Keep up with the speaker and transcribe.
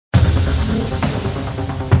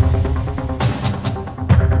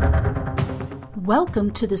Welcome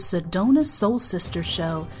to the Sedona Soul Sister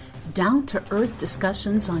Show, down-to-earth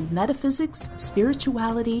discussions on metaphysics,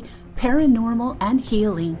 spirituality, paranormal, and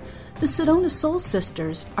healing. The Sedona Soul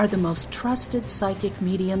Sisters are the most trusted psychic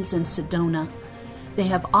mediums in Sedona. They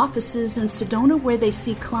have offices in Sedona where they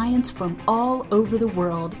see clients from all over the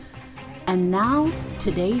world. And now,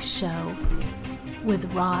 today's show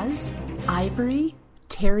with Roz, Ivory,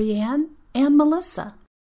 Terry Ann, and Melissa.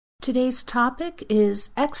 Today's topic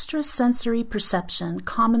is extrasensory perception,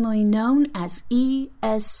 commonly known as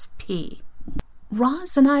ESP.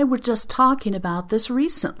 Roz and I were just talking about this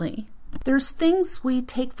recently. There's things we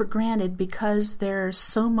take for granted because they're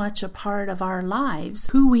so much a part of our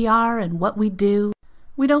lives, who we are and what we do.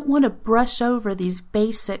 We don't want to brush over these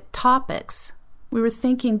basic topics. We were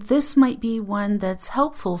thinking this might be one that's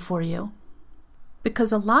helpful for you,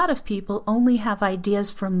 because a lot of people only have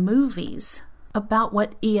ideas from movies about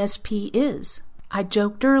what ESP is. I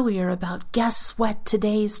joked earlier about guess what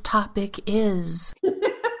today's topic is.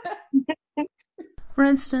 For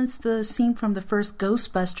instance, the scene from the first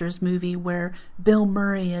Ghostbusters movie where Bill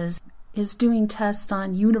Murray is doing tests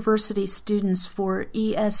on university students for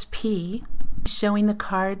ESP, showing the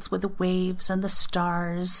cards with the waves and the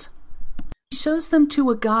stars. He shows them to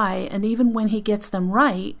a guy, and even when he gets them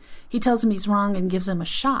right, he tells him he's wrong and gives him a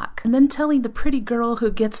shock. And then telling the pretty girl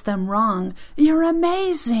who gets them wrong, "You're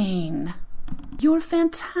amazing. You're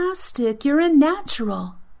fantastic. You're a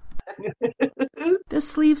natural."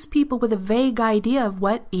 This leaves people with a vague idea of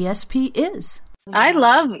what ESP is. I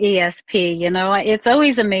love ESP. It's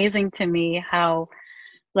always amazing to me how,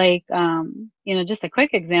 just a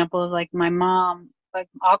quick example is like my mom,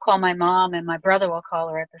 I'll call my mom and my brother will call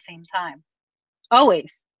her at the same time.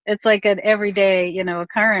 Always. It's like an everyday,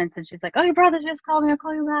 occurrence. And she's like, "Oh, your brother just called me. I'll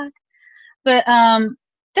call you back." But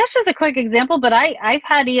that's just a quick example. But I've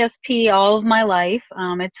had ESP all of my life.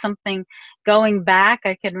 It's something going back.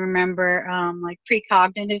 I can remember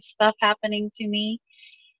precognitive stuff happening to me.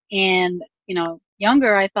 And,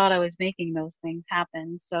 younger, I thought I was making those things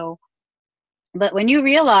happen. So, but when you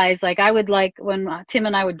realize, when Tim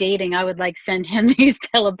and I were dating, I would send him these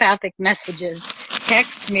telepathic messages.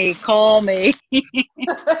 Text me, call me.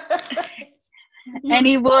 And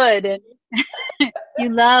he would. And you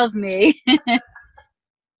love me.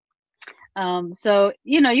 So,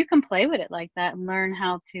 you can play with it like that and learn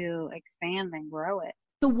how to expand and grow it.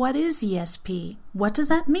 So what is ESP? What does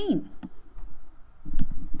that mean?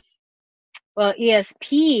 Well,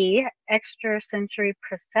 ESP, extrasensory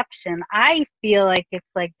perception, I feel like it's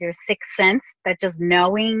like your sixth sense, that just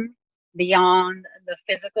knowing beyond the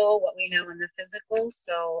physical, what we know in the physical.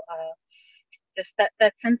 So just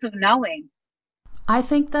that sense of knowing. I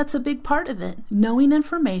think that's a big part of it. Knowing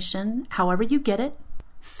information, however you get it,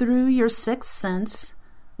 through your sixth sense,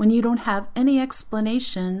 when you don't have any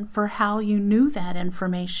explanation for how you knew that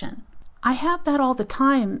information. I have that all the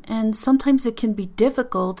time, and sometimes it can be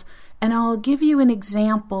difficult, and I'll give you an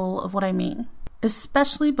example of what I mean.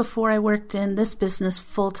 Especially before I worked in this business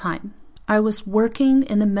full-time. I was working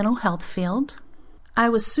in the mental health field. I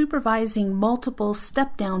was supervising multiple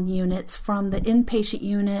step-down units from the inpatient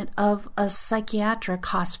unit of a psychiatric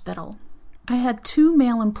hospital. I had 2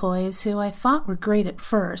 male employees who I thought were great at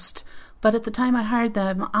first, but at the time I hired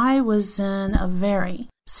them, I was in a very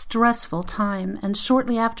stressful time, and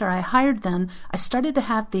shortly after I hired them, I started to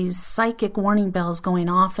have these psychic warning bells going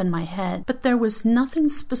off in my head, but there was nothing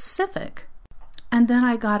specific. And then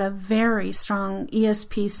I got a very strong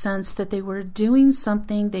ESP sense that they were doing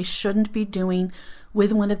something they shouldn't be doing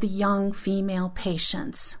with one of the young female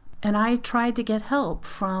patients. And I tried to get help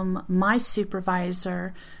from my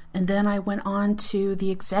supervisor, and then I went on to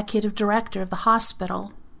the executive director of the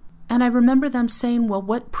hospital. And I remember them saying, "Well,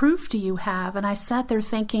 what proof do you have?" And I sat there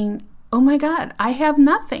thinking, oh my God, I have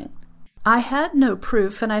nothing. I had no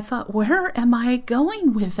proof, and I thought, where am I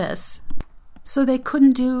going with this? So they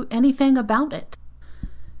couldn't do anything about it.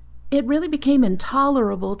 It really became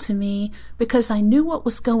intolerable to me because I knew what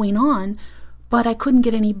was going on, but I couldn't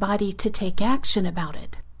get anybody to take action about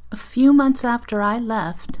it. A few months after I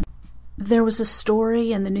left, there was a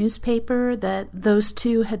story in the newspaper that those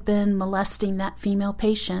 2 had been molesting that female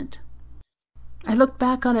patient. I look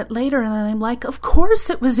back on it later and I'm like, of course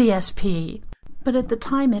it was ESP. But at the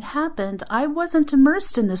time it happened, I wasn't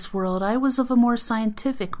immersed in this world. I was of a more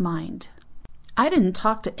scientific mind. I didn't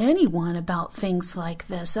talk to anyone about things like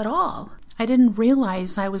this at all. I didn't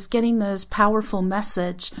realize I was getting those powerful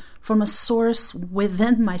messages from a source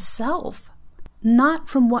within myself, not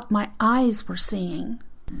from what my eyes were seeing.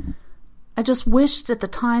 I just wished at the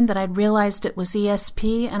time that I'd realized it was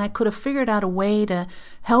ESP and I could have figured out a way to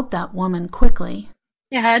help that woman quickly.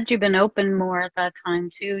 Yeah, had you been open more at that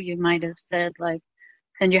time too, you might have said like,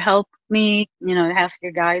 can you help me, ask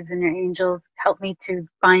your guides and your angels, help me to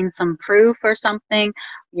find some proof or something,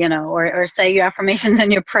 or say your affirmations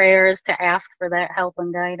and your prayers to ask for that help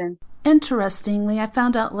and guidance. Interestingly, I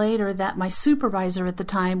found out later that my supervisor at the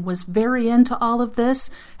time was very into all of this.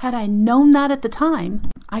 Had I known that at the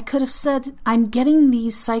time, I could have said, I'm getting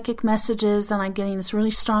these psychic messages and I'm getting this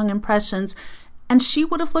really strong impressions, and she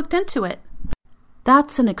would have looked into it.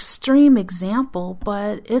 That's an extreme example,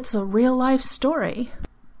 but it's a real life story.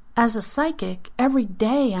 As a psychic, every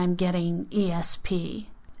day I'm getting ESP.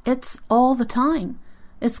 It's all the time.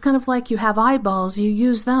 It's kind of like you have eyeballs, you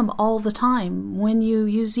use them all the time. When you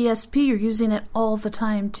use ESP, you're using it all the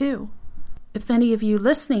time too. If any of you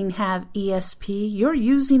listening have ESP, you're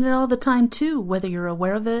using it all the time too, whether you're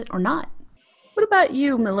aware of it or not. What about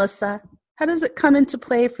you, Melissa? How does it come into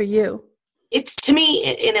play for you? It's, to me,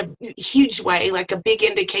 in a huge way, like a big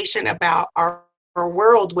indication about our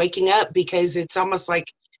world waking up, because it's almost like,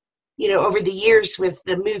 over the years with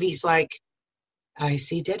the movies, like I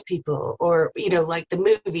see dead people, or, like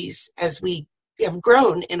the movies, as we have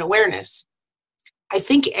grown in awareness, I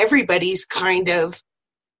think everybody's kind of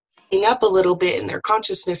getting up a little bit in their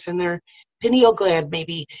consciousness and their pineal gland,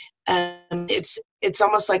 maybe. It's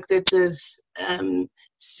almost like this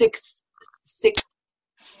sixth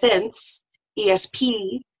sense,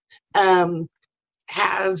 ESP,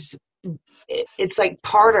 has, it's like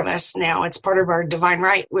part of us now. It's part of our divine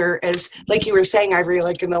right. Whereas, like you were saying, Ivory,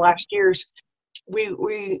 like in the last years,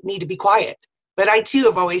 we need to be quiet. But I too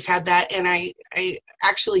have always had that, and I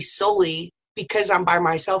actually solely, because I'm by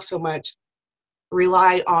myself so much,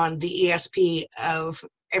 rely on the ESP of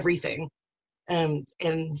everything. And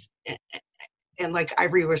like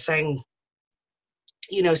Ivory was saying,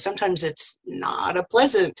 sometimes it's not a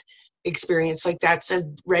pleasant experience. Like, that's a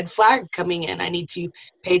red flag coming in. I need to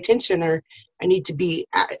pay attention, or I need to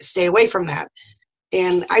stay away from that.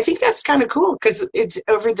 And I think that's kind of cool, because it's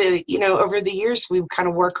over the years, we kind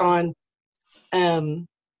of work on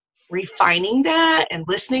refining that and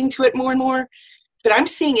listening to it more and more. But I'm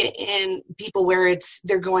seeing it in people where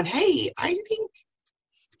they're going, hey, I think,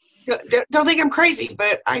 don't think I'm crazy,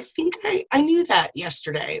 but I think I knew that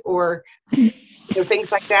yesterday, or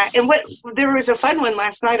things like that. And there was a fun one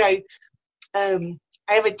last night. I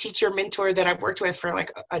have a teacher mentor that I've worked with for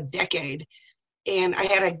like a decade, and I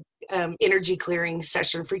had a energy clearing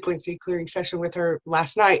session, frequency clearing session with her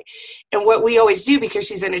last night. And what we always do, because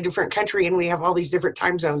she's in a different country and we have all these different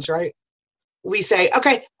time zones, right? We say,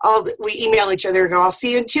 okay, we email each other and go, I'll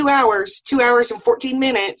see you in 2 hours, 2 hours and 14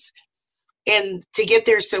 minutes. And to get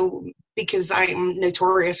there, because I'm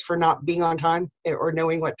notorious for not being on time or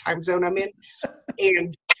knowing what time zone I'm in.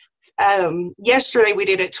 And yesterday we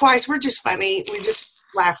did it twice. We're just funny. We just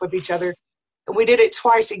laugh with each other. And we did it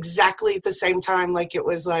twice exactly at the same time. Like, it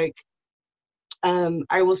was like,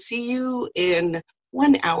 I will see you in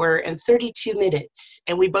 1 hour and 32 minutes.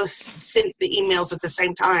 And we both sent the emails at the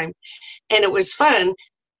same time. And it was fun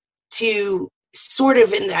to sort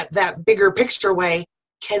of, in that bigger picture way,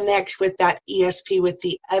 connect with that ESP with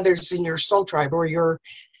the others in your soul tribe, or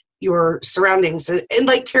your surroundings. And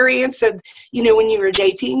like Terry Ann said, when you were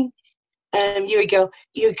dating, you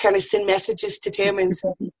would kind of send messages to Tim and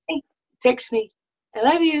say, hey, text me, I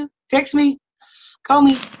love you, text me, call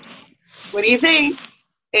me, what do you think?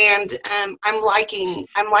 And I'm liking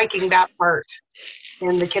that part,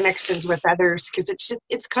 and the connections with others, because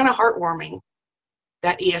it's kind of heartwarming,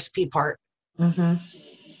 that ESP part. Mm-hmm.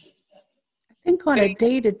 I think on a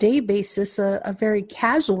day-to-day basis, a very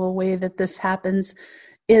casual way that this happens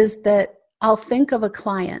is that I'll think of a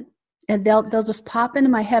client, and they'll just pop into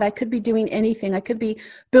my head. I could be doing anything. I could be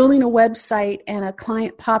building a website, and a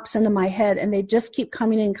client pops into my head, and they just keep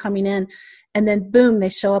coming in, and then boom, they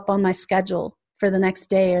show up on my schedule for the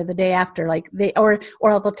next day or the day after. Like or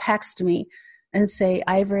they'll text me and say,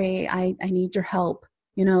 Ivory, I need your help.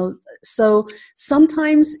 So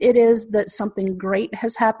sometimes it is that something great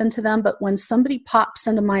has happened to them, but when somebody pops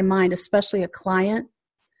into my mind, especially a client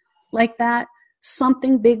like that,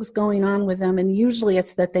 something big's going on with them, and usually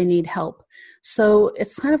it's that they need help. So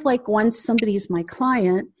it's kind of like, once somebody's my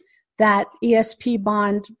client, that ESP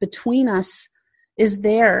bond between us is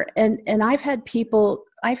there. And I've had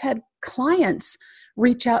clients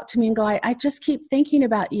reach out to me and go, I just keep thinking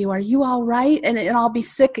about you. Are you all right? And I'll be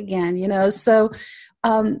sick again, So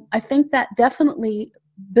I think that definitely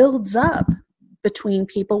builds up between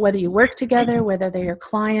people, whether you work together, whether they're your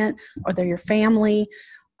client or they're your family.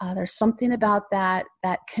 There's something about that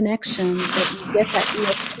connection that you get that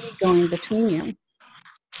ESP going between you.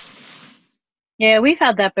 Yeah, we've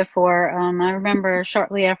had that before. I remember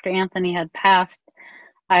shortly after Anthony had passed,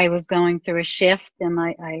 I was going through a shift, and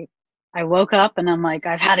I woke up and I'm like,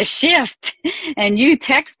 I've had a shift. And you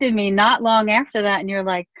texted me not long after that, and you're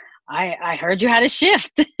like, I heard you had a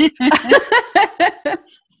shift. So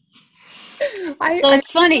I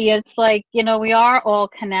it's funny. It's like, we are all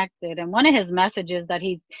connected. And one of his messages that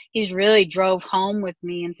he's really drove home with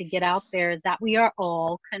me and to get out there is that we are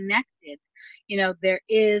all connected. There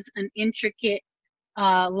is an intricate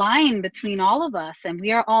line between all of us, and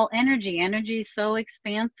we are all energy. Energy is so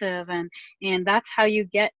expansive, and that's how you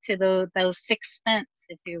get to those sixth sense,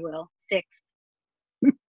 if you will. Sixth.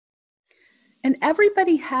 And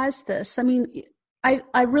everybody has this. I mean,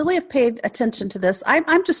 I really have paid attention to this.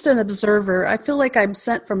 I'm just an observer. I feel like I'm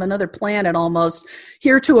sent from another planet almost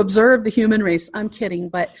here to observe the human race. I'm kidding,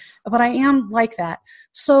 but I am like that.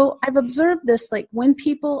 So I've observed this, like when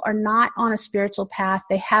people are not on a spiritual path,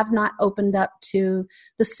 they have not opened up to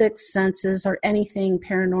the sixth senses or anything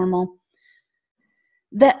paranormal,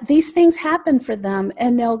 that these things happen for them,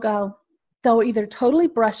 and they'll either totally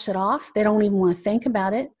brush it off, they don't even want to think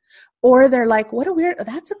about it, or they're like,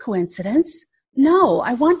 that's a coincidence. No,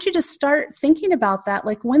 I want you to start thinking about that.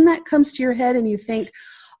 Like when that comes to your head and you think,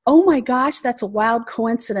 oh my gosh, that's a wild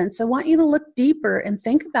coincidence, I want you to look deeper and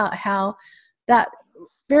think about how that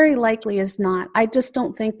very likely is not. I just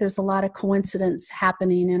don't think there's a lot of coincidence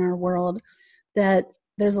happening in our world, that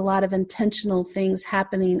there's a lot of intentional things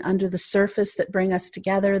happening under the surface that bring us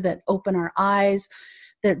together, that open our eyes,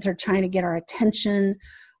 that they're trying to get our attention.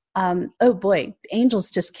 Oh boy, angels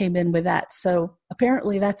just came in with that. So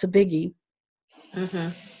apparently that's a biggie. Mm-hmm.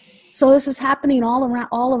 So this is happening all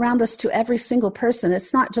around us, to every single person.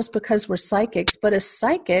 It's not just because we're psychics, but as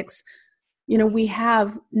psychics, we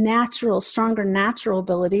have stronger natural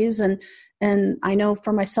abilities. And I know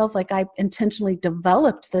for myself, like I intentionally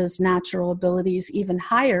developed those natural abilities even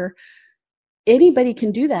higher. Anybody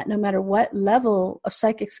can do that, no matter what level of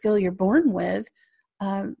psychic skill you're born with.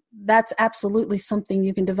 That's absolutely something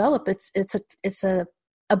you can develop. It's a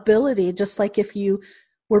ability, just like if you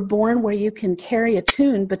were born where you can carry a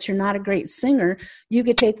tune, but you're not a great singer, you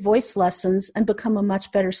could take voice lessons and become a much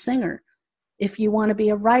better singer. If you want to be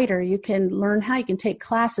a writer, you can learn how. You can take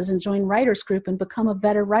classes and join writers group and become a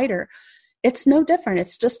better writer. It's no different.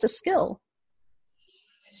 It's just a skill.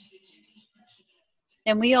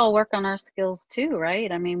 And we all work on our skills too,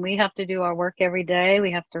 right? I mean, we have to do our work every day.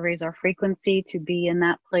 We have to raise our frequency to be in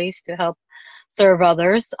that place to help serve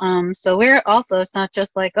others. So we're also, it's not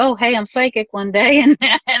just like, oh, hey, I'm psychic one day and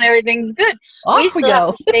everything's good. Off we go.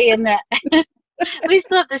 Have to stay in that. We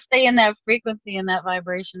still have to stay in that frequency and that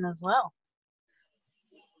vibration as well.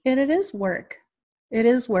 And it is work. It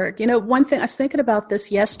is work. One thing, I was thinking about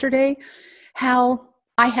this yesterday, how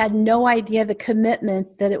I had no idea the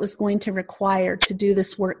commitment that it was going to require to do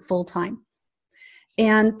this work full time,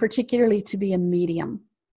 and particularly to be a medium.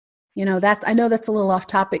 That I know that's a little off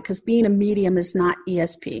topic, because being a medium is not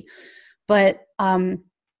ESP, but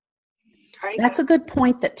that's a good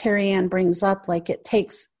point that Terry Ann brings up. Like it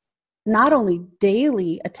takes not only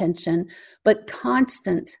daily attention, but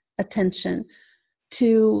constant attention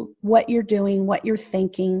to what you're doing, what you're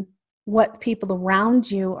thinking, what people around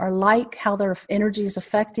you are like, how their energy is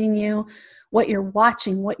affecting you, what you're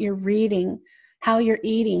watching, what you're reading, how you're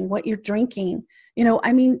eating, what you're drinking.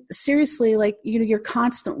 I mean, seriously, like, you're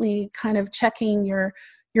constantly kind of checking your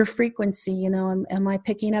frequency. Am I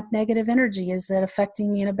picking up negative energy? Is that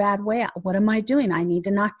affecting me in a bad way? What am I doing? I need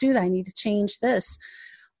to not do that. I need to change this.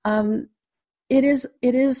 It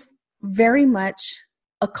is very much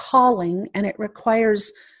a calling, and it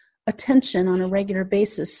requires attention on a regular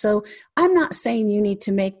basis. So I'm not saying you need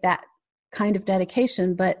to make that kind of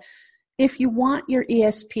dedication, but if you want your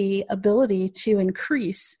ESP ability to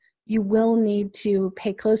increase, you will need to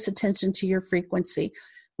pay close attention to your frequency.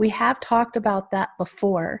 We have talked about that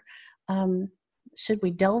before. Should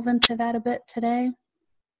we delve into that a bit today?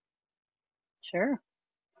 Sure.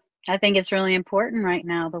 I think it's really important right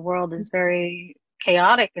now. The world is very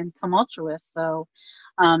chaotic and tumultuous, so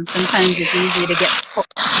sometimes it's easy to get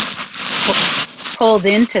pulled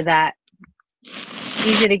into that.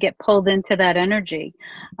 Easy to get pulled into that energy.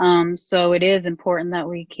 So it is important that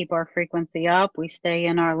we keep our frequency up. We stay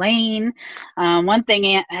in our lane. One thing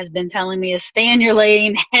Aunt has been telling me is stay in your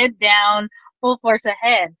lane, head down, full force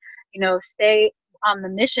ahead. Stay on the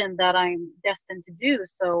mission that I'm destined to do.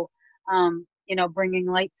 So, bringing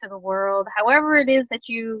light to the world, however it is that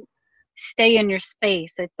you stay in your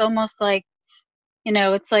space. It's almost like,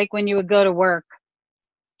 it's like when you would go to work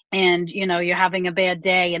and, you're having a bad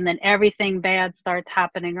day and then everything bad starts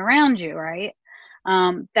happening around you, right?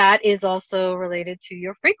 That is also related to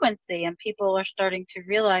your frequency, and people are starting to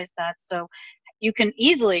realize that. So you can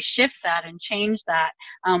easily shift that and change that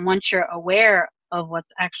once you're aware of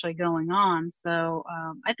what's actually going on. So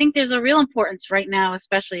I think there's a real importance right now,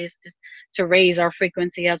 especially is to raise our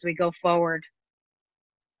frequency as we go forward.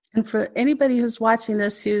 And for anybody who's watching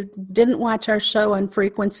this who didn't watch our show on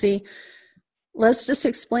frequency, let's just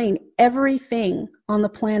explain everything on the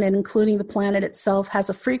planet, including the planet itself, has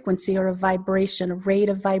a frequency or a vibration, a rate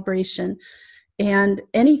of vibration. And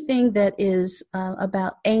anything that is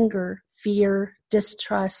about anger, fear,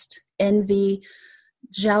 distrust, envy,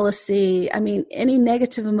 jealousy, I mean, any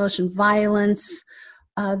negative emotion, violence,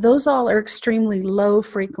 those all are extremely low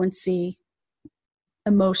frequency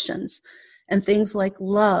emotions. And things like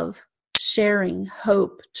love, sharing,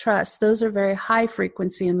 hope, trust, those are very high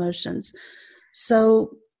frequency emotions.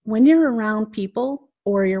 So when you're around people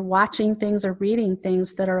or you're watching things or reading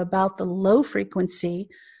things that are about the low frequency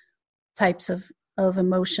types of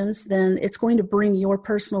emotions, then it's going to bring your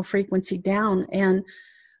personal frequency down. And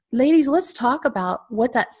ladies, let's talk about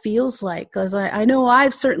what that feels like, because I know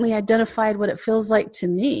I've certainly identified what it feels like to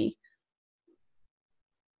me.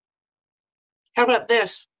 How about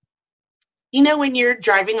this? You know, when you're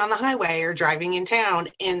driving on the highway or driving in town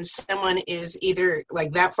and someone is either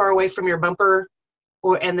like that far away from your bumper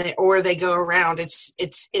or they go around,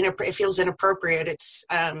 it feels inappropriate. It's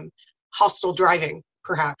hostile driving,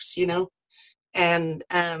 perhaps, you know? And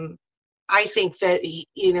I think that,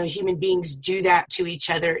 you know, human beings do that to each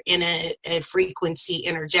other in a frequency,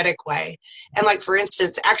 energetic way. And like, for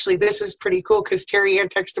instance, actually, this is pretty cool because Terry Ann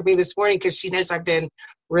texted me this morning because she knows I've been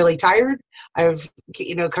really tired. I've,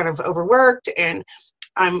 you know, kind of overworked and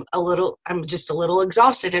I'm just a little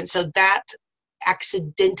exhausted. And so that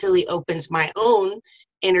accidentally opens my own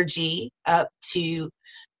energy up to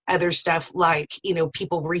other stuff like, you know,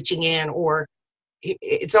 people reaching in, or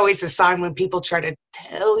it's always a sign when people try to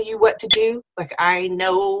tell you what to do. Like, I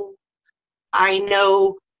know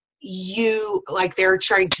you, like they're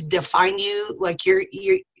trying to define you. Like you're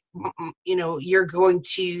going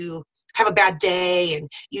to have a bad day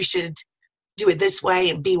and you should do it this way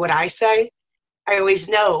and be what I say. I always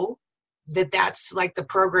know that that's like the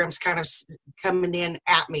program's kind of coming in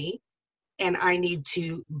at me, and I need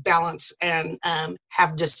to balance and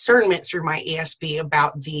have discernment through my ESP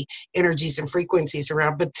about the energies and frequencies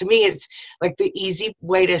around. But to me, it's like the easy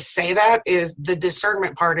way to say that is the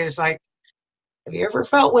discernment part is like, have you ever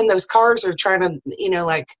felt when those cars are trying to, you know,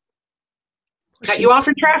 like cut you off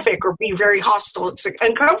in traffic or be very hostile? It's like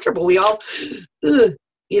uncomfortable. We all,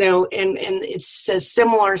 you know, and it's a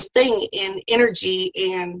similar thing in energy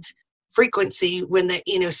and frequency when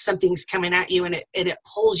you know, something's coming at you and it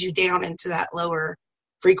pulls you down into that lower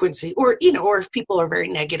frequency, or, you know, or if people are very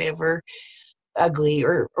negative or ugly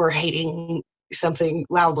or hating something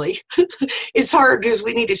loudly, it's hard because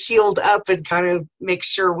we need to shield up and kind of make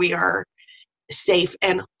sure we are safe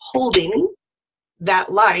and holding that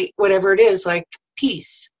light, whatever it is, like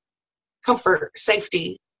peace, comfort,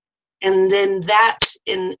 safety. And then that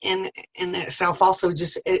in itself also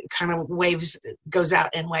just, it kind of goes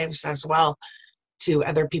out in waves as well to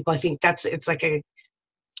other people. I think it's like I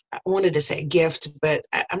wanted to say a gift, but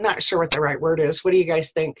I'm not sure what the right word is. What do you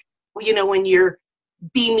guys think? Well, you know, when you're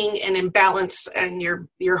beaming and in balance and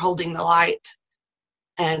you're holding the light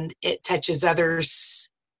and it touches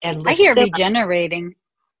others and I lifts hear them regenerating.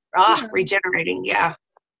 regenerating. Yeah.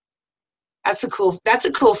 That's a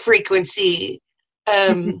cool frequency.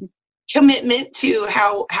 Commitment to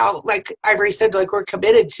how like Ivory said, like we're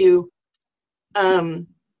committed to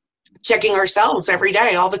checking ourselves every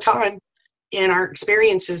day, all the time, in our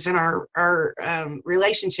experiences and our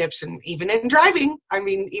relationships, and even in driving. I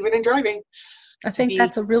think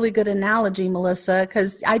that's a really good analogy, Melissa,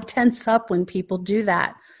 because I tense up when people do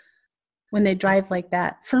that, when they drive like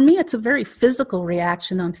that. For me, it's a very physical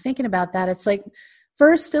reaction, though. I'm thinking about that. It's like,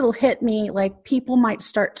 first it'll hit me like people might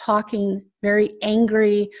start talking very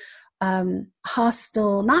angry,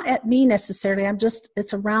 hostile, not at me necessarily.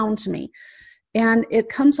 It's around me. And it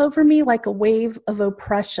comes over me like a wave of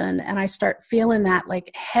oppression. And I start feeling that like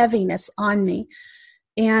heaviness on me.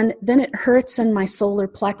 And then it hurts in my solar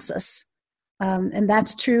plexus. And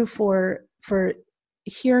that's true for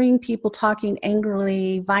hearing people talking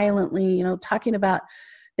angrily, violently, you know, talking about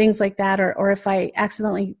things like that. Or if I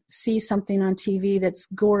accidentally see something on TV that's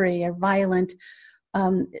gory or violent,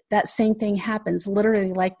 that same thing happens.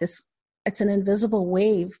 Literally like this, it's an invisible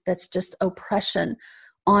wave that's just oppression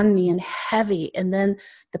on me and heavy. And then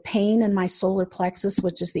the pain in my solar plexus,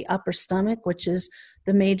 which is the upper stomach, which is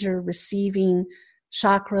the major receiving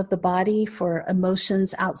chakra of the body for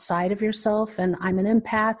emotions outside of yourself. And I'm an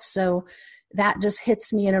empath, so that just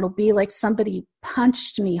hits me, and it'll be like somebody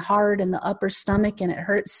punched me hard in the upper stomach and it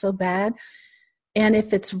hurts so bad. And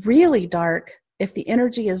if it's really dark, if the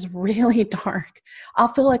energy is really dark, I'll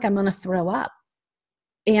feel like I'm going to throw up.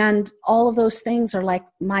 And all of those things are like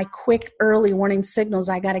my quick early warning signals.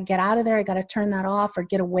 I got to get out of there. I got to turn that off or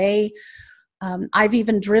get away. I've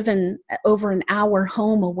even driven over an hour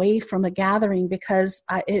home away from a gathering because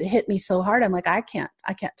it hit me so hard. I'm like, I can't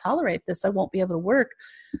tolerate this. I won't be able to work.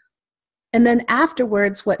 And then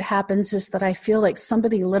afterwards, what happens is that I feel like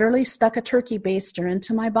somebody literally stuck a turkey baster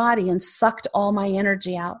into my body and sucked all my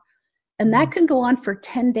energy out. And that can go on for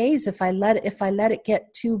 10 days if I let it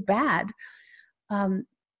get too bad.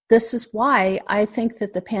 This is why I think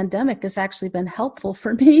that the pandemic has actually been helpful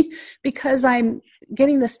for me, because I'm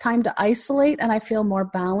getting this time to isolate and I feel more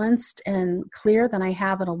balanced and clear than I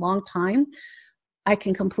have in a long time. I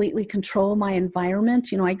can completely control my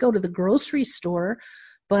environment. You know, I go to the grocery store,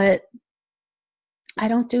 but I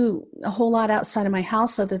don't do a whole lot outside of my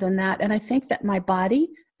house other than that. And I think that my body,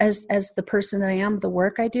 as the person that I am, the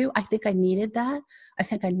work I do, I think I needed that. I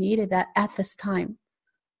think I needed that at this time.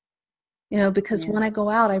 You know, because when I go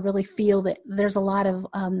out, I really feel that there's a lot of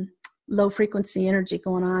low frequency energy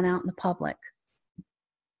going on out in the public.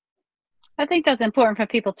 I think that's important for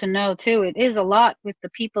people to know too. It is a lot with the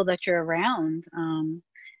people that you're around.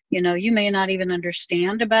 You know, you may not even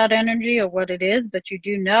understand about energy or what it is, but you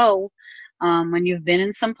do know when you've been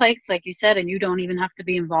in some place, like you said, and you don't even have to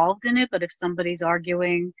be involved in it. But if somebody's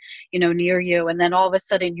arguing, you know, near you, and then all of a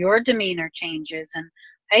sudden your demeanor changes and,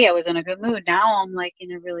 hey, I was in a good mood. Now I'm like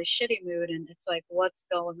in a really shitty mood. And it's like, what's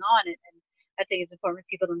going on? And I think it's important for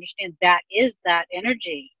people to understand that is that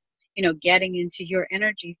energy, you know, getting into your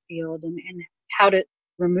energy field and how to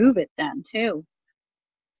remove it then too.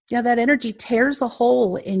 Yeah, that energy tears a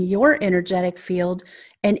hole in your energetic field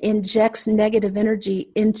and injects negative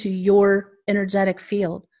energy into your energetic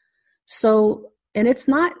field. So, and it's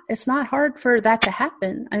not hard for that to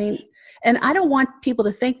happen. I mean, and I don't want people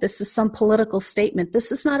to think this is some political statement.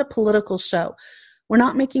 This is not a political show. We're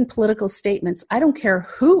not making political statements. I don't care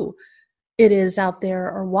who it is out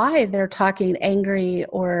there or why they're talking angry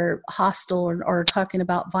or hostile or talking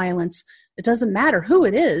about violence. It doesn't matter who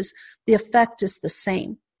it is. The effect is the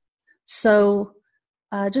same. So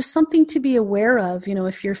just something to be aware of, you know,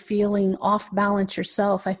 if you're feeling off balance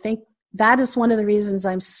yourself. I think that is one of the reasons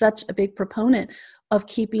I'm such a big proponent of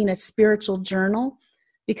keeping a spiritual journal,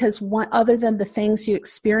 because other than the things you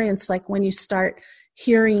experience, like when you start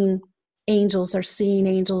hearing angels or seeing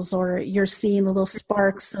angels, or you're seeing the little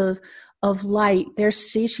sparks of light,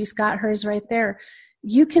 she's got hers right there.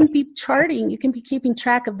 You can be charting, you can be keeping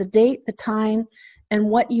track of the date, the time, and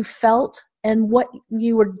what you felt and what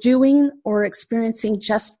you were doing or experiencing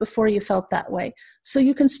just before you felt that way. So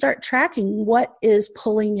you can start tracking what is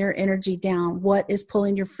pulling your energy down, what is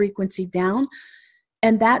pulling your frequency down.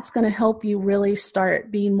 And that's going to help you really start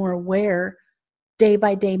being more aware day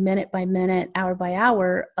by day, minute by minute, hour by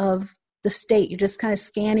hour of the state. You're just kind of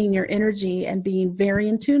scanning your energy and being very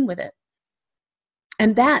in tune with it.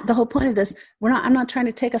 And that, the whole point of this, I'm not trying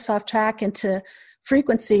to take us off track into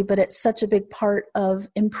frequency, but it's such a big part of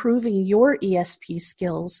improving your ESP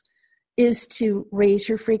skills is to raise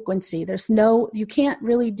your frequency. You can't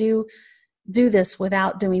really do this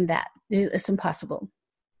without doing that. It's impossible.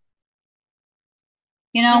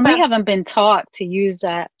 You know, we haven't been taught to use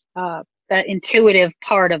that intuitive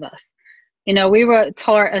part of us. You know, we were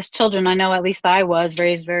taught as children, I know at least I was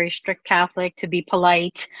raised very strict Catholic, to be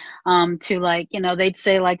polite, to like, you know, they'd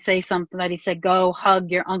say somebody said, go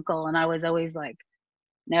hug your uncle. And I was always like,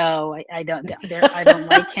 no, I don't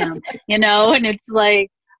like him, you know, and it's like,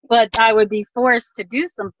 but I would be forced to do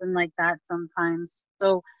something like that sometimes.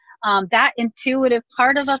 So that intuitive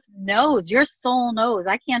part of us knows, your soul knows.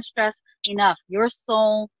 I can't stress enough. Your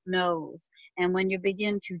soul knows. And when you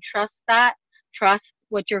begin to trust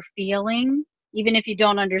what you're feeling, even if you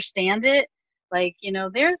don't understand it, like, you know,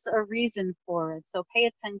 there's a reason for it. So pay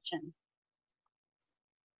attention.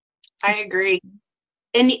 I agree.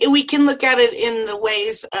 And we can look at it in the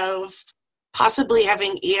ways of possibly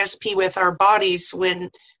having ESP with our bodies when,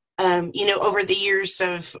 you know, over the years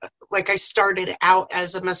of, like, I started out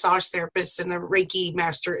as a massage therapist and a Reiki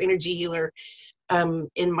master energy healer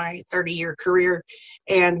in my 30-year career,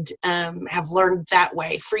 and have learned that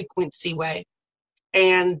way, frequency way.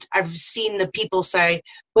 And I've seen the people say,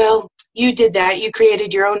 well, you did that, you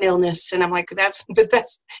created your own illness. And I'm like, that's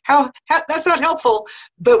not helpful.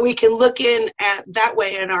 But we can look in at that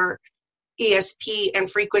way in our ESP and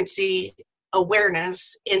frequency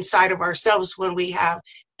awareness inside of ourselves when we have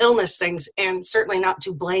illness things, and certainly not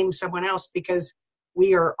to blame someone else, because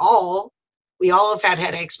we all have had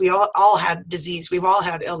headaches, we all had disease, we've all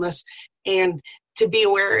had illness, and to be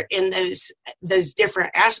aware in those different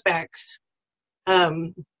aspects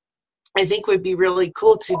I think would be really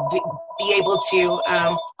cool to be able to,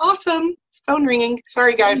 awesome, phone ringing,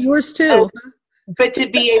 sorry guys. Yours too. But to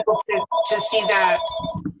be able to see that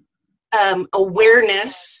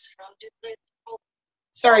awareness.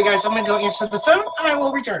 Sorry guys, I'm gonna go answer the phone. I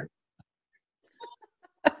will return.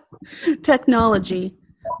 Technology.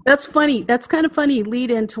 That's funny. That's kind of funny.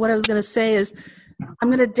 Lead into what I was going to say is, I'm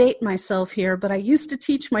going to date myself here, but I used to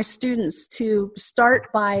teach my students to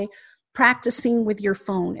start by practicing with your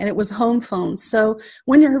phone, and it was home phone. So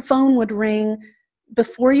when your phone would ring,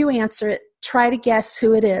 before you answer it, try to guess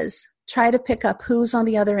who it is. Try to pick up who's on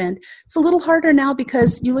the other end. It's a little harder now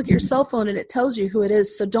because you look at your cell phone and it tells you who it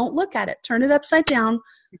is. So don't look at it. Turn it upside down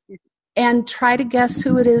and try to guess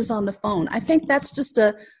who it is on the phone. I think that's just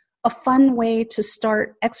a fun way to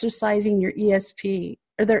start exercising your ESP.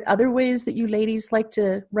 Are there other ways that you ladies like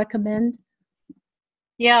to recommend?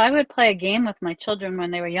 Yeah, I would play a game with my children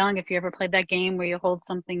when they were young. If you ever played that game where you hold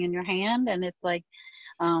something in your hand and it's like,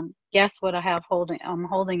 guess what I'm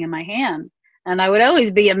holding in my hand. And I would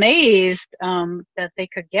always be amazed that they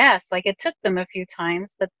could guess. Like, it took them a few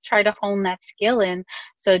times, but try to hone that skill in.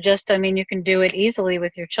 So you can do it easily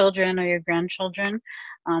with your children or your grandchildren.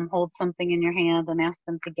 Hold something in your hand and ask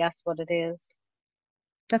them to guess what it is.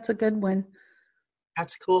 That's a good one.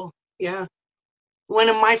 That's cool. Yeah. One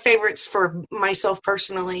of my favorites for myself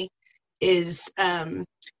personally is to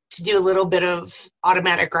do a little bit of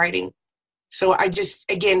automatic writing. So I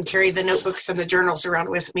just, again, carry the notebooks and the journals around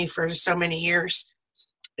with me for so many years.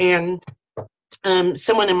 And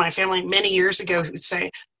someone in my family many years ago would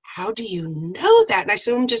say, how do you know that? And I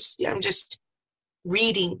said, I'm just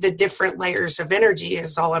reading the different layers of energy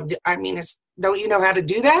is all don't you know how to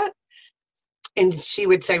do that? And she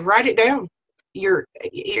would say, write it down.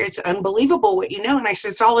 It's unbelievable what you know. And I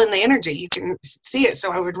said, it's all in the energy. You can see it.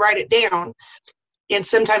 So I would write it down. And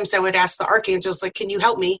sometimes I would ask the archangels, like, can you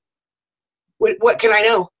help me? What can I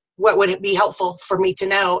know? What would it be helpful for me to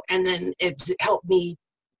know? And then it helped me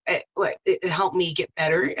get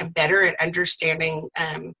better and better at understanding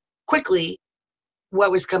quickly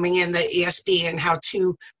what was coming in the ESP and how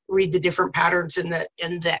to read the different patterns in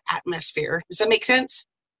the atmosphere. Does that make sense?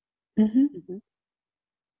 Mm-hmm. Mm-hmm.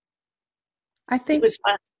 I think it was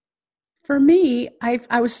fun. For me, I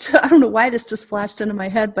don't know why this just flashed into my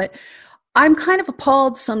head, but I'm kind of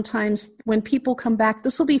appalled sometimes when people come back.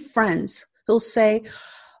 This will be friends. They'll say,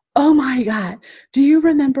 oh my God, do you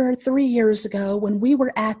remember 3 years ago when we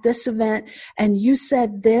were at this event and you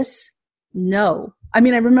said this? No. I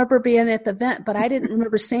mean, I remember being at the event, but I didn't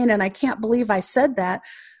remember saying it. And I can't believe I said that.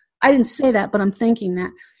 I didn't say that, but I'm thinking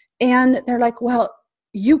that. And they're like, well,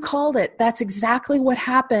 you called it. That's exactly what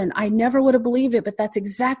happened. I never would have believed it, but that's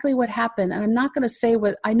exactly what happened. And I'm not going to say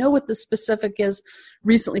I know what the specific is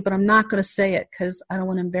recently, but I'm not going to say it because I don't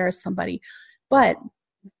want to embarrass somebody. But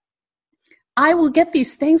I will get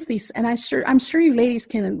these things, and I'm sure you ladies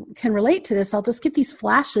can relate to this. I'll just get these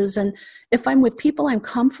flashes, and if I'm with people I'm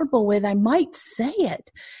comfortable with, I might say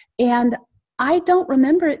it. And I don't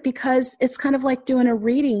remember it because it's kind of like doing a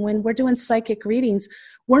reading. When we're doing psychic readings,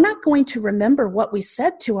 we're not going to remember what we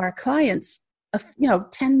said to our clients,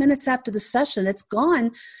 10 minutes after the session. It's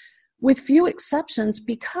gone, with few exceptions,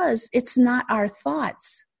 because it's not our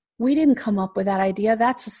thoughts. We didn't come up with that idea.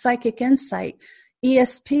 That's a psychic insight.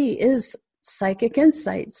 ESP is psychic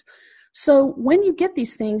insights. So when you get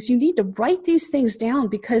these things, you need to write these things down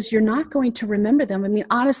because you're not going to remember them. I mean,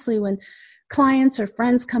 honestly, when clients or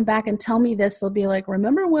friends come back and tell me this, they'll be like,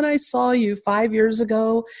 remember when I saw you 5 years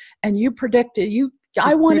ago and you predicted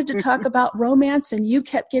I wanted to talk about romance and you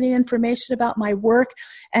kept getting information about my work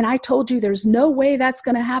and I told you there's no way that's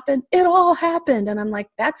going to happen. It all happened. And I'm like,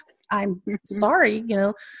 I'm sorry,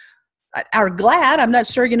 or glad. I'm not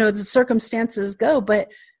sure, the circumstances go, but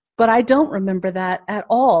I don't remember that at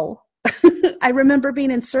all. I remember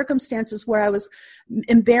being in circumstances where I was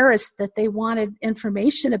embarrassed that they wanted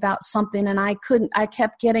information about something and I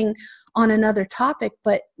kept getting on another topic,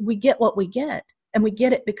 but we get what we get, and we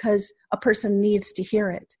get it because a person needs to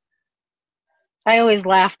hear it. I always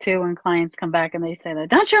laugh too when clients come back and they say that,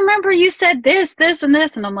 don't you remember you said this, this, and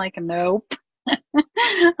this? And I'm like, nope.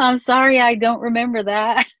 I'm sorry, I don't remember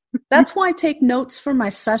that. That's why I take notes for my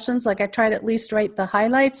sessions. Like, I try to at least write the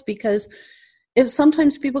highlights, because if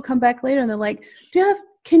sometimes people come back later and they're like,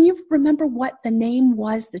 can you remember what the name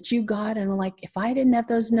was that you got? And I'm like, if I didn't have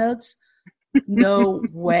those notes, no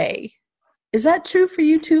way. Is that true for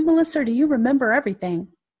you too, Melissa? Or do you remember everything?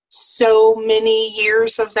 So many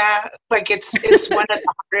years of that. Like, it's one of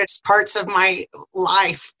the hardest parts of my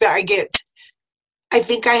life that I get. I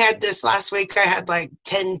think I had this last week. I had like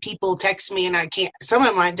 10 people text me, and some of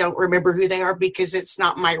them I don't remember who they are because it's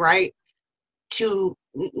not my right. to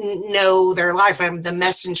know their life. I'm the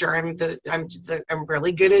messenger. I'm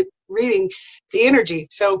really good at reading the energy.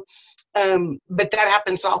 So, but that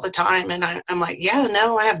happens all the time. And I'm like, yeah,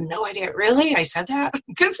 no, I have no idea. Really? I said that?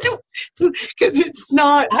 Because it's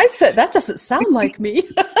not. I said, that doesn't sound like me.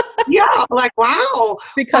 Yeah, like, wow.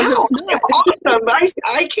 Because wow, it's not. awesome.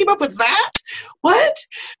 I came up with that. What?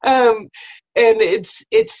 And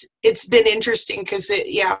it's been interesting because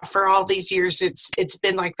for all these years it's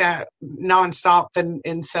been like that nonstop,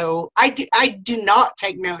 and so I do not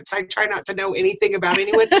take notes. I try not to know anything about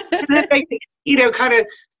anyone, so that they kind of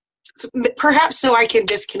perhaps so I can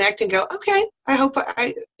disconnect and go, okay, I hope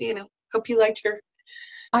hope you liked your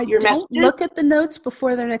message. Don't look at the notes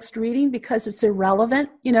before their next reading because it's irrelevant.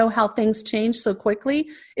 You know how things change so quickly.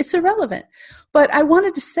 It's irrelevant. But I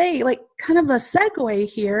wanted to say, like, kind of a segue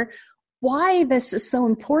here, why this is so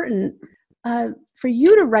important for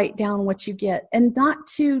you to write down what you get and not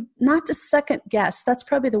to second guess. That's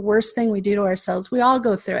probably the worst thing we do to ourselves. We all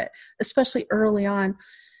go through it, especially early on.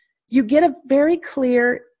 You get a very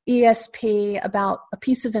clear ESP about a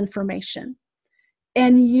piece of information.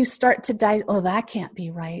 And you start to oh, that can't be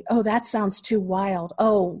right. Oh, that sounds too wild.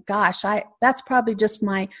 Oh, gosh, that's probably just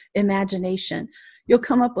my imagination. You'll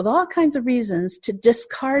come up with all kinds of reasons to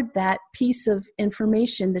discard that piece of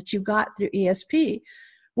information that you got through ESP,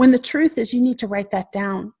 when the truth is you need to write that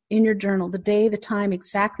down in your journal, the day, the time,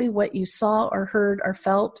 exactly what you saw or heard or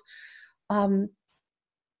felt.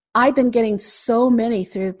 I've been getting so many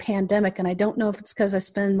through the pandemic, and I don't know if it's because I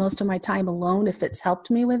spend most of my time alone, if it's helped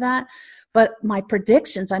me with that. But my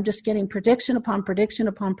predictions, I'm just getting prediction upon prediction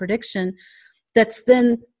upon prediction that's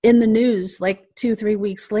then in the news like 2-3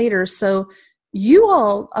 weeks later. So you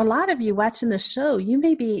all, a lot of you watching the show, you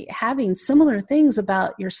may be having similar things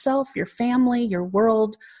about yourself, your family, your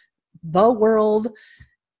world, the world,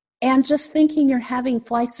 and just thinking you're having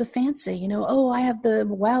flights of fancy. Oh, I have the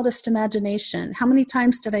wildest imagination. How many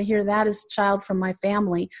times did I hear that as a child from my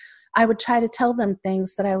family? I would try to tell them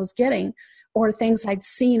things that I was getting or things I'd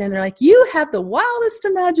seen, and they're like, you have the wildest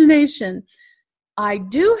imagination. I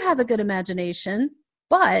do have a good imagination,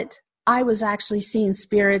 but I was actually seeing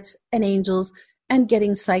spirits and angels and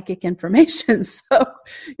getting psychic information. So,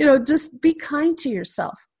 just be kind to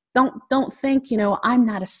yourself. Don't think, I'm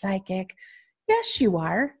not a psychic. Yes, you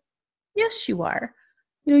are. Yes, you are.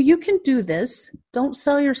 You can do this. Don't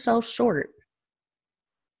sell yourself short.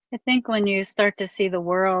 I think when you start to see the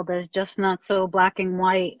world as just not so black and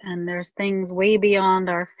white, and there's things way beyond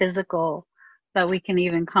our physical that we can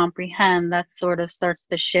even comprehend, that sort of starts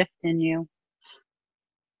to shift in you.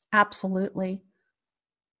 Absolutely.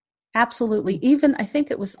 Absolutely. Even I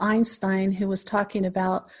think it was Einstein who was talking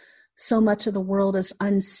about so much of the world is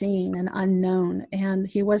unseen and unknown. And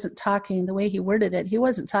he wasn't talking, the way he worded it, he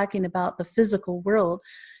wasn't talking about the physical world.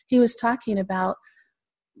 He was talking about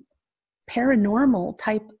paranormal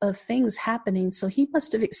type of things happening. So he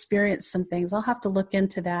must have experienced some things. I'll have to look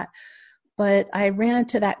into that. But I ran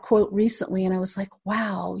into that quote recently and I was like,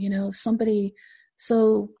 wow, somebody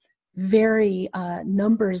so very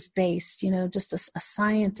numbers based, just a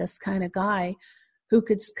scientist kind of guy who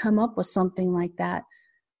could come up with something like that.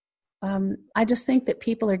 I just think that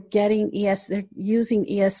people are they're using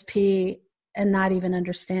ESP and not even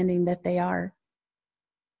understanding that they are.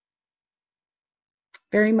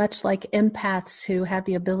 Very much like empaths who have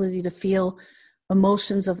the ability to feel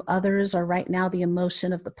emotions of others, or right now the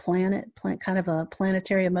emotion of the planet, kind of a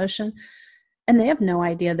planetary emotion. And they have no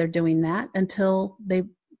idea they're doing that until they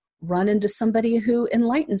run into somebody who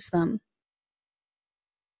enlightens them.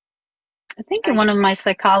 I think in one of my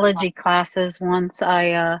psychology classes once,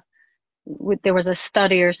 there was a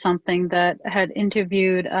study or something that had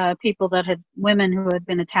interviewed women who had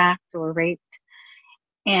been attacked or raped.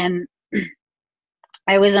 And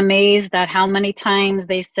I was amazed at how many times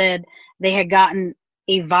they said they had gotten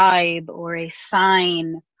a vibe or a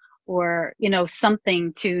sign or,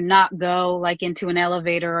 something to not go like into an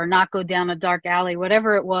elevator or not go down a dark alley,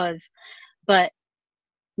 whatever it was, but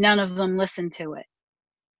none of them listened to it.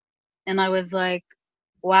 And I was like,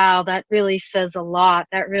 wow, that really says a lot.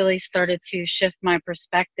 That really started to shift my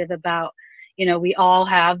perspective about, we all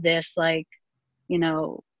have this,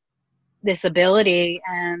 this ability.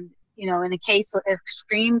 And, in a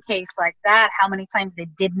extreme case like that, how many times they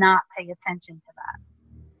did not pay attention to that.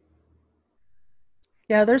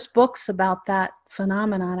 Yeah, there's books about that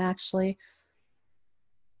phenomenon, actually.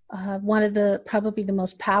 One of probably the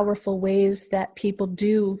most powerful ways that people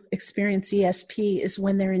do experience ESP is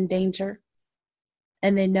when they're in danger.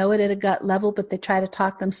 and they know it at a gut level, but they try to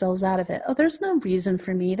talk themselves out of it. Oh, there's no reason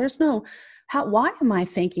for me. There's no, why am I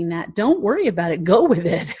thinking that? Don't worry about it. Go with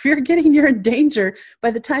it. If you're in danger,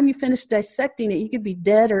 by the time you finish dissecting it, you could be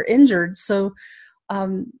dead or injured. So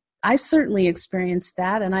I certainly experienced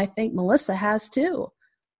that. And I think Melissa has too.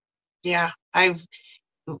 Yeah. I've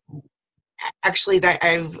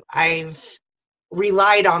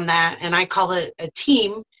relied on that, and I call it a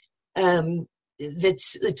team.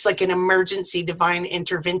 It's like an emergency divine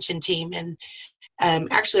intervention team. And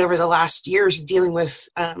actually over the last years dealing with,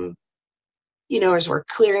 as we're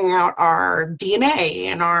clearing out our DNA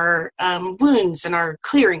and our wounds and our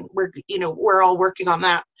clearing, we're all working on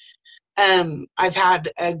that. I've had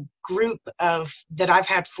a group that I've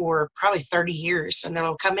had for probably 30 years, and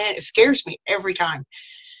it'll come in. It scares me every time.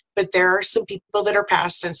 But there are some people that are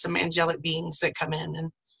past and some angelic beings that come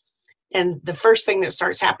in. And the first thing that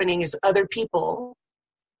starts happening is other people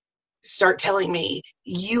start telling me,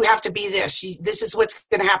 you have to be this. This is what's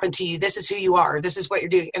going to happen to you. This is who you are. This is what you're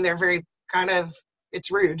doing. And they're very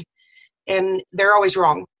it's rude. And they're always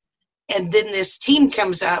wrong. And then this team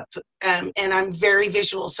comes up, and I'm very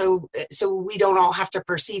visual. So we don't all have to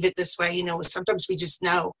perceive it this way. Sometimes we just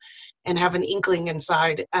know and have an inkling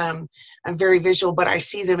inside. I'm very visual, but I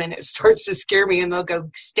see them and it starts to scare me, and they'll go,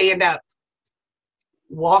 stand up,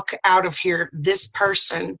 walk out of here. This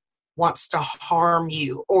person wants to harm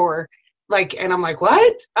you, and I'm like,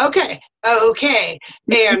 what? Okay.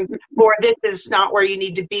 And, or this is not where you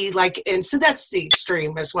need to be, and so that's the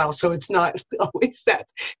extreme as well. So it's not always that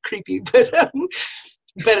creepy, but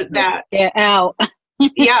that. Yeah, ow.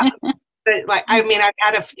 Yeah. But I've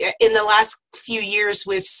had in the last few years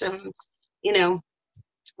with some,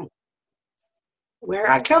 where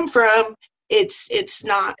I come from, it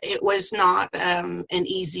was not an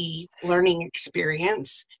easy learning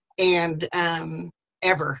experience, and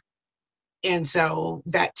ever. And so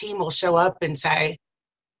that team will show up and say,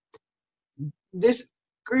 this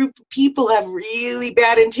group of people have really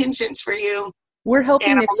bad intentions for you. We're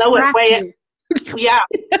helping extract you. Yeah.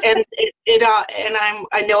 And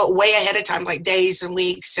I know it way ahead of time, like days and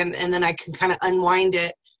weeks. And then I can kind of unwind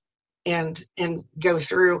it and go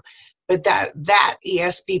through. But that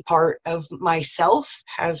ESP part of myself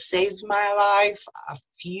has saved my life a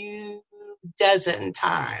few dozen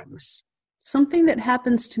times. Something that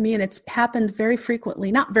happens to me, and it's happened very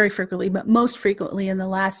frequently, not very frequently, but most frequently in the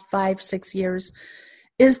last 5-6 years,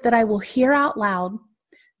 is that I will hear out loud,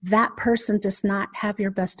 that person does not have your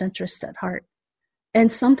best interest at heart.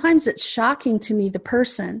 And sometimes it's shocking to me, the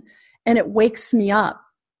person, and it wakes me up.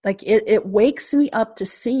 It wakes me up to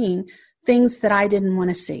seeing things that I didn't want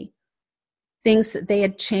to see. Things that they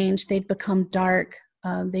had changed, they'd become dark.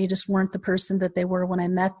 They just weren't the person that they were when I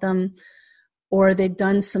met them. Or they'd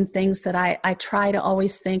done some things that I try to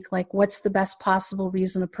always think, what's the best possible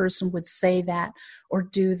reason a person would say that or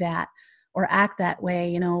do that or act that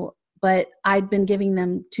way, But I'd been giving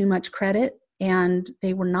them too much credit, and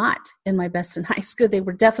they were not in my best and highest good. They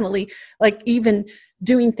were definitely even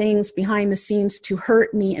doing things behind the scenes to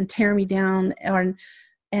hurt me and tear me down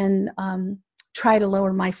and try to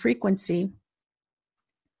lower my frequency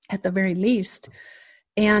at the very least.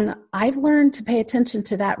 And I've learned to pay attention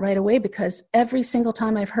to that right away, because every single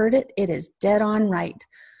time I've heard it, it is dead on right.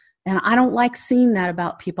 And I don't like seeing that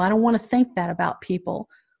about people. I don't want to think that about people.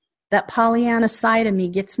 That Pollyanna side of me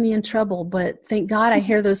gets me in trouble, but thank God I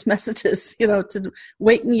hear those messages, to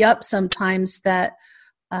wake me up sometimes that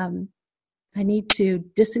I need to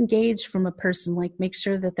disengage from a person, make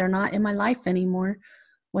sure that they're not in my life anymore,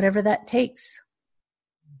 whatever that takes.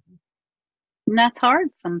 And that's hard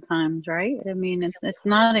sometimes, right? It's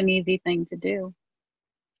not an easy thing to do.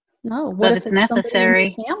 No, what if it's necessary? Somebody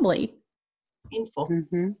in your family? Painful.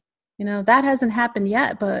 Mm-hmm. That hasn't happened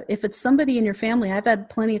yet, but if it's somebody in your family, I've had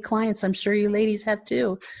plenty of clients, I'm sure you ladies have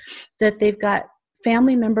too, that they've got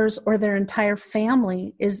family members or their entire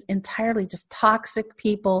family is entirely just toxic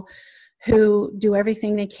people who do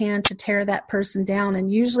everything they can to tear that person down.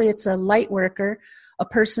 And usually it's a light worker, a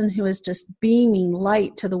person who is just beaming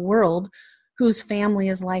light to the world, whose family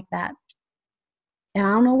is like that. And I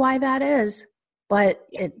don't know why that is, but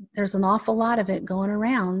there's an awful lot of it going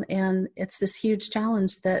around, and it's this huge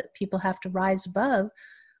challenge that people have to rise above,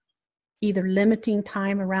 either limiting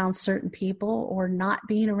time around certain people or not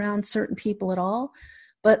being around certain people at all.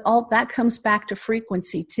 But all that comes back to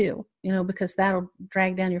frequency too, because that'll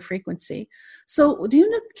drag down your frequency. So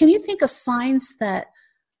can you think of signs that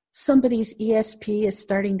somebody's ESP is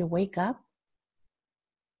starting to wake up?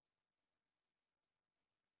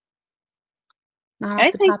 Not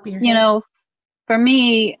off the top of your head. For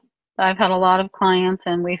me, I've had a lot of clients,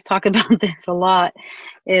 and we've talked about this a lot,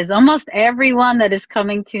 is almost everyone that is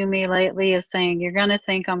coming to me lately is saying, you're going to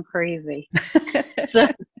think I'm crazy. So,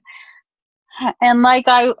 and like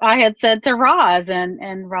I had said to Roz,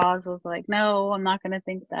 and Roz was like, no, I'm not going to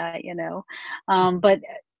think that, but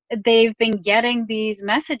they've been getting these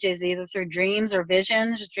messages either through dreams or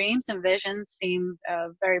visions. Dreams and visions seem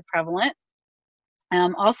very prevalent.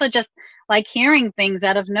 Also just like hearing things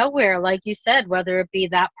out of nowhere, like you said, whether it be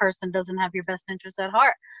that person doesn't have your best interest at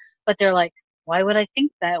heart, but they're like, why would I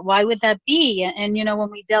think that? Why would that be? And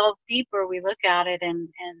when we delve deeper, we look at it, and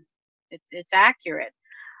it's accurate.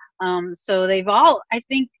 So they've all, I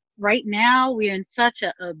think right now we're in such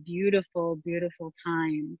a beautiful, beautiful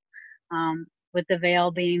time, with the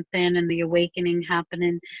veil being thin and the awakening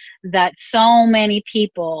happening, that so many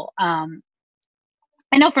people, I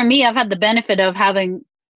know for me, I've had the benefit of having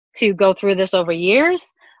to go through this over years,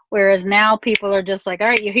 whereas now people are just like, all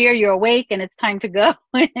right, you're here, you're awake, and it's time to go.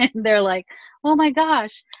 And they're like, oh my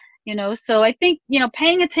gosh, so I think,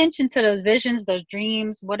 paying attention to those visions, those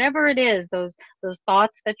dreams, whatever it is, those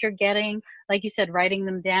thoughts that you're getting, like you said, writing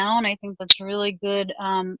them down, I think that's really good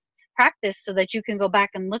practice, so that you can go back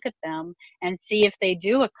and look at them and see if they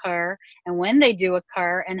do occur, and when they do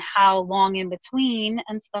occur, and how long in between,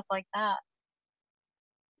 and stuff like that.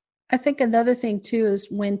 I think another thing too is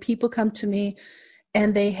when people come to me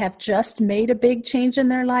and they have just made a big change in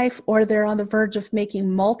their life, or they're on the verge of making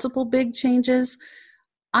multiple big changes,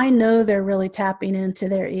 I know they're really tapping into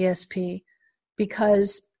their ESP,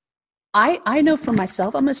 because I know for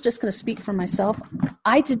myself, I'm just going to speak for myself,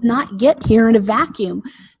 I did not get here in a vacuum.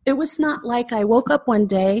 It was not like I woke up one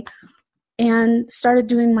day and started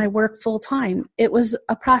doing my work full time. It was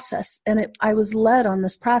a process, and I was led on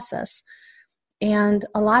this process. And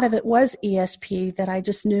a lot of it was ESP, that I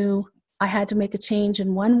just knew I had to make a change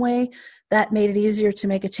in one way. That made it easier to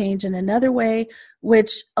make a change in another way,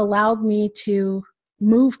 which allowed me to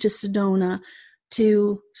move to Sedona,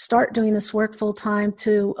 to start doing this work full time,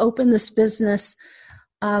 to open this business,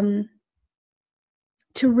 to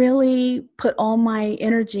really put all my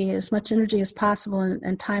energy, as much energy as possible,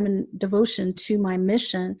 and time and devotion to my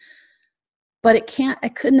mission. But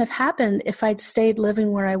it couldn't have happened if I'd stayed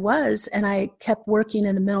living where I was and I kept working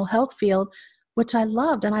in the mental health field, which I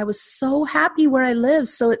loved. And I was so happy where I lived.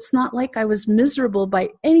 So it's not like I was miserable by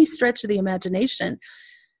any stretch of the imagination.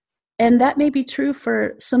 And that may be true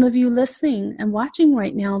for some of you listening and watching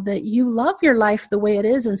right now, that you love your life the way it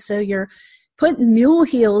is. And so you're putting mule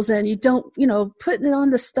heels, and you don't, putting it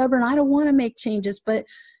on the stubborn, I don't want to make changes, but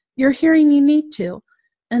you're hearing you need to.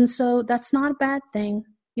 And so that's not a bad thing.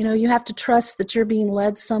 You have to trust that you're being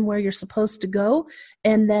led somewhere you're supposed to go,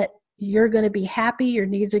 and that you're going to be happy, your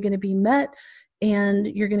needs are going to be met, and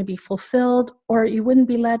you're going to be fulfilled, or you wouldn't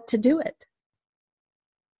be led to do it.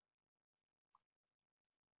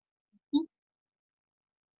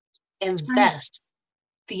 And that's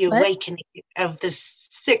the awakening of the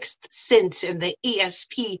sixth sense and the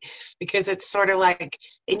ESP, because it's sort of like,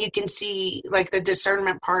 and you can see like the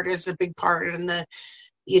discernment part is a big part, and the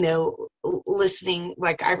listening,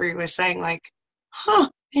 like Ivory was saying, like, I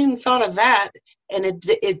hadn't thought of that. And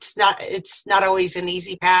it's not always an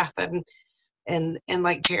easy path. And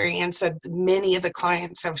like Terry Ann said, many of the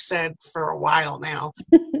clients have said for a while now,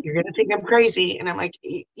 you're going to think I'm crazy. And I'm like,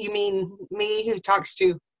 you mean me, who talks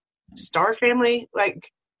to star family, like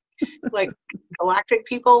galactic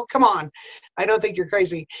people? Come on. I don't think you're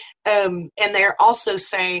crazy. And they're also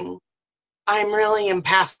saying, I'm really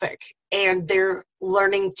empathic, and they're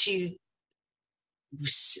learning to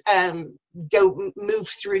move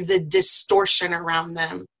through the distortion around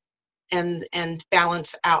them and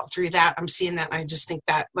balance out through that. I'm seeing that, and I just think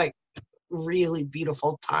that, like, really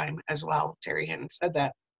beautiful time as well. Terry Ann said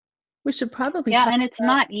that. We should probably and it's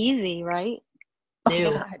not easy, right?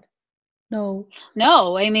 Oh, God.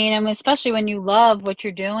 No, I mean, especially when you love what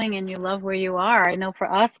you're doing and you love where you are. I know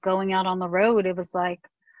for us going out on the road, it was like,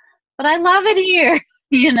 but I love it here,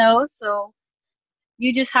 so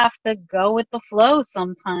you just have to go with the flow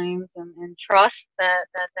sometimes, and trust that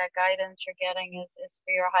guidance you're getting is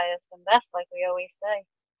for your highest and best, like we always say.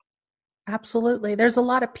 Absolutely. There's a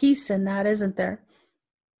lot of peace in that, isn't there?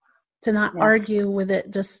 To not argue with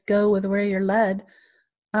it, just go with where you're led.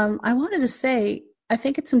 I wanted to say, I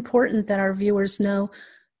think it's important that our viewers know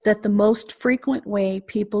that the most frequent way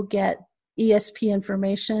people get ESP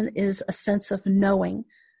information is a sense of knowing.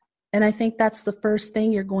 And I think that's the first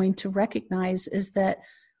thing you're going to recognize, is that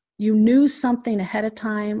you knew something ahead of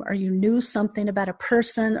time, or you knew something about a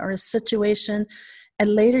person or a situation,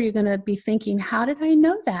 and later you're going to be thinking, how did I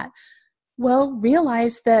know that? Well,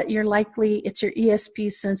 realize that it's your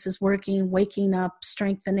ESP senses working, waking up,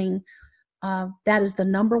 strengthening. That is the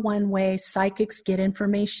number one way psychics get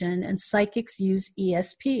information, and psychics use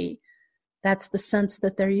ESP. That's the sense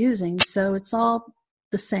that they're using. So it's all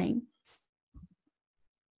the same.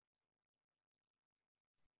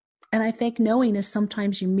 And I think knowing is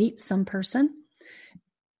sometimes you meet some person.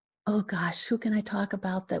 Oh gosh, who can I talk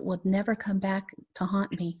about that would never come back to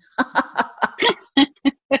haunt me?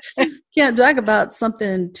 Can't talk about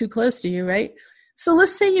something too close to you, right? So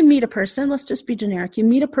let's say you meet a person, let's just be generic. You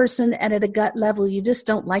meet a person and at a gut level, you just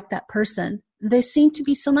don't like that person. They seem to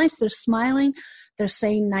be so nice. They're smiling, they're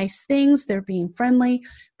saying nice things, they're being friendly,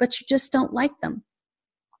 but you just don't like them.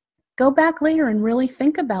 Go back later and really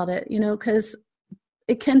think about it, because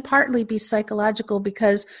it can partly be psychological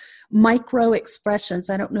because micro expressions,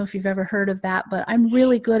 I don't know if you've ever heard of that, but I'm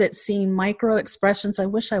really good at seeing micro expressions. I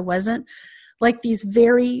wish I wasn't. Like these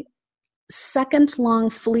very second-long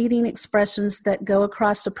fleeting expressions that go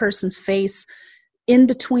across a person's face, in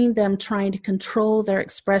between them trying to control their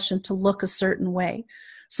expression to look a certain way.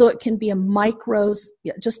 So it can be a micro,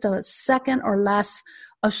 just a second or less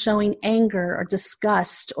of showing anger or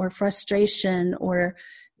disgust or frustration or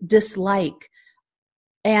dislike.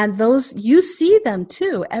 And those, you see them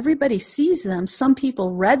too. Everybody sees them. Some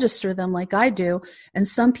people register them like I do, and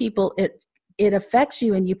some people it affects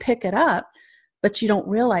you and you pick it up, but you don't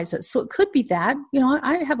realize it. So it could be that,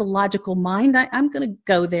 I have a logical mind. I'm going to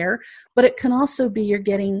go there, but it can also be you're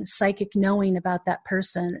getting psychic knowing about that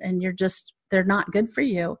person and they're not good for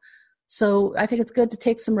you. So I think it's good to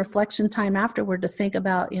take some reflection time afterward to think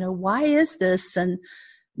about, why is this? And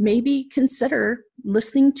maybe consider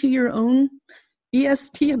listening to your own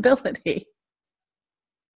ESP ability.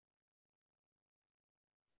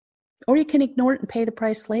 Or you can ignore it and pay the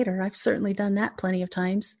price later. I've certainly done that plenty of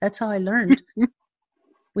times. That's how I learned.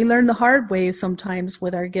 We learn the hard ways sometimes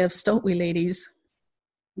with our gifts, don't we, ladies?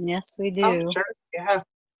 Yes, we do. Oh, sure. Yeah.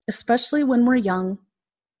 Especially when we're young.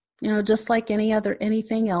 Just like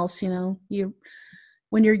anything else,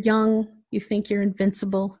 when you're young, you think you're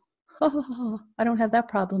invincible. Oh, I don't have that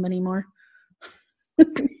problem anymore.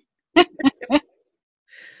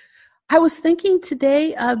 I was thinking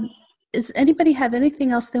today, does anybody have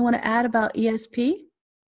anything else they want to add about ESP?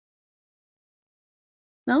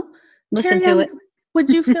 No? Listen to it. Would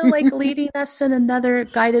you feel like leading us in another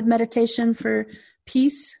guided meditation for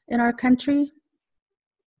peace in our country?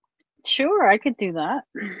 Sure, I could do that.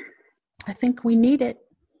 I think we need it.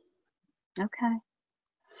 Okay.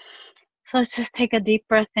 So let's just take a deep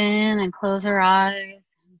breath in and close our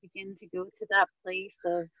eyes and begin to go to that place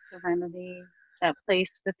of serenity, that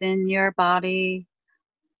place within your body,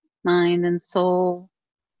 mind, and soul,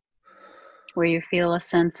 where you feel a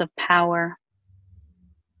sense of power,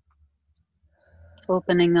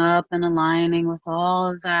 opening up and aligning with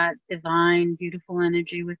all of that divine, beautiful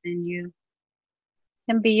energy within you.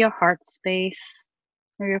 It can be your heart space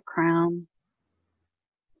or your crown,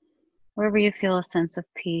 wherever you feel a sense of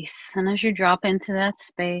peace. And as you drop into that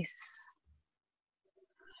space,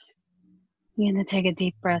 you're going to take a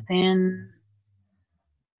deep breath in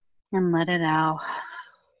and let it out.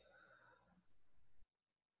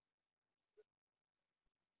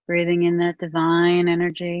 Breathing in that divine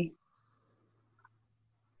energy.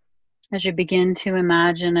 As you begin to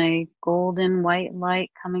imagine a golden white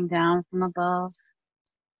light coming down from above,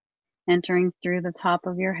 entering through the top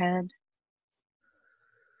of your head,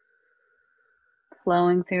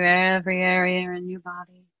 flowing through every area in your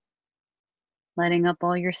body, lighting up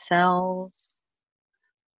all your cells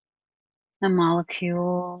and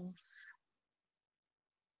molecules,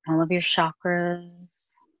 all of your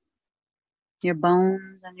chakras, your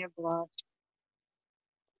bones and your blood.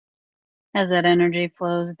 As that energy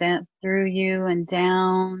flows down through you and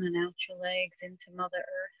down and out your legs into Mother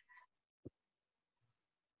Earth,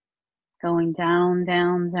 going down,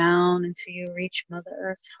 down, down until you reach Mother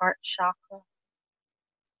Earth's heart chakra.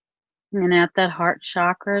 And at that heart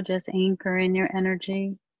chakra, just anchor in your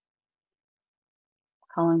energy,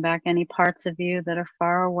 calling back any parts of you that are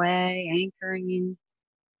far away, anchoring in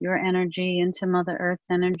your energy into Mother Earth's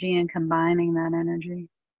energy and combining that energy.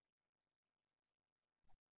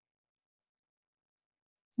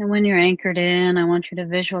 And when you're anchored in, I want you to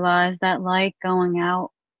visualize that light going out,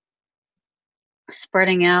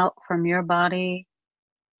 spreading out from your body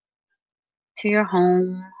to your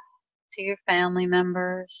home, to your family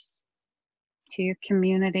members, to your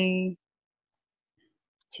community,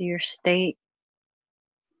 to your state,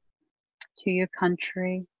 to your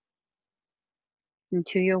country, and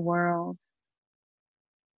to your world.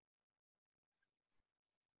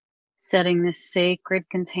 Setting this sacred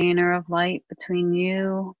container of light between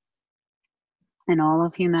you and all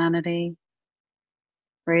of humanity,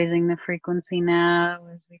 raising the frequency now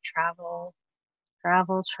as we travel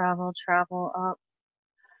up,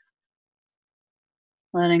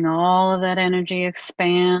 letting all of that energy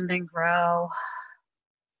expand and grow,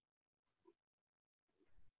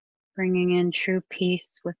 bringing in true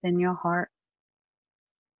peace within your heart,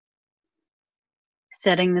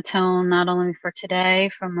 setting the tone not only for today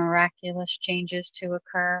for miraculous changes to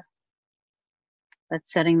occur, but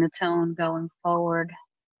setting the tone going forward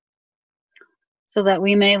so that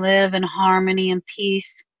we may live in harmony and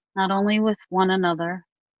peace, not only with one another,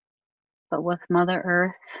 but with Mother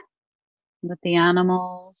Earth, with the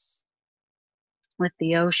animals, with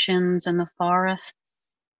the oceans and the forests,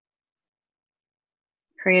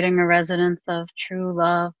 creating a resonance of true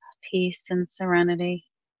love, peace, and serenity,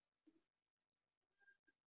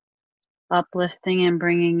 uplifting and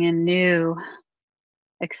bringing in new,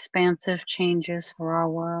 expansive changes for our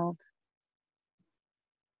world.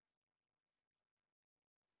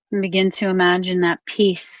 And begin to imagine that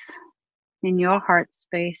peace in your heart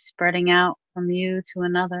space spreading out from you to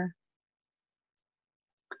another,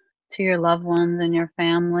 to your loved ones and your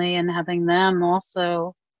family, and having them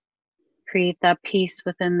also create that peace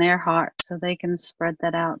within their heart so they can spread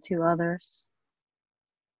that out to others.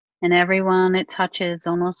 And everyone it touches,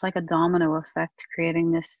 almost like a domino effect,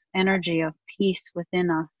 creating this energy of peace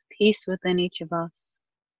within us, peace within each of us.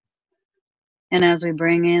 And as we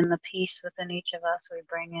bring in the peace within each of us, we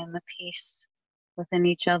bring in the peace within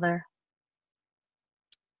each other,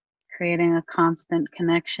 creating a constant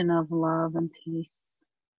connection of love and peace.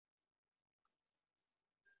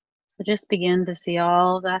 So just begin to see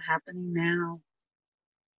all that happening now.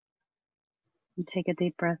 And take a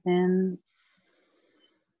deep breath in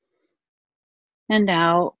and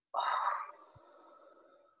out.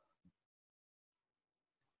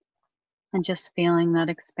 And just feeling that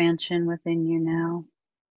expansion within you now.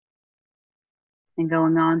 And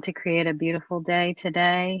going on to create a beautiful day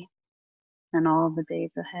today and all of the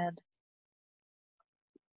days ahead.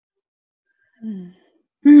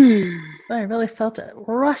 I really felt a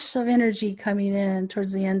rush of energy coming in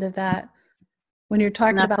towards the end of that. When you're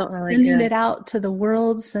talking about really sending it out to the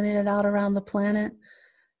world, sending it out around the planet.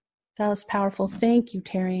 That was powerful. Thank you,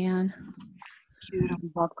 Terry Ann. You're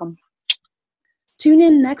welcome. Tune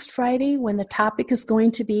in next Friday when the topic is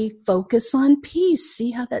going to be Focus on Peace.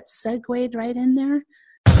 See how that segued right in there?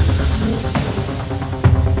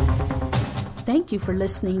 Thank you for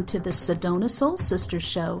listening to the Sedona Soul Sisters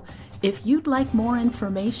Show. If you'd like more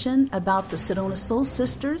information about the Sedona Soul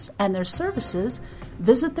Sisters and their services,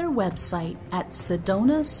 visit their website at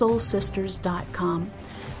sedonasoulsisters.com.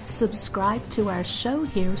 Subscribe to our show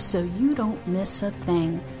here so you don't miss a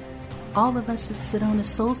thing. All of us at Sedona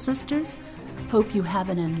Soul Sisters hope you have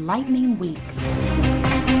an enlightening week.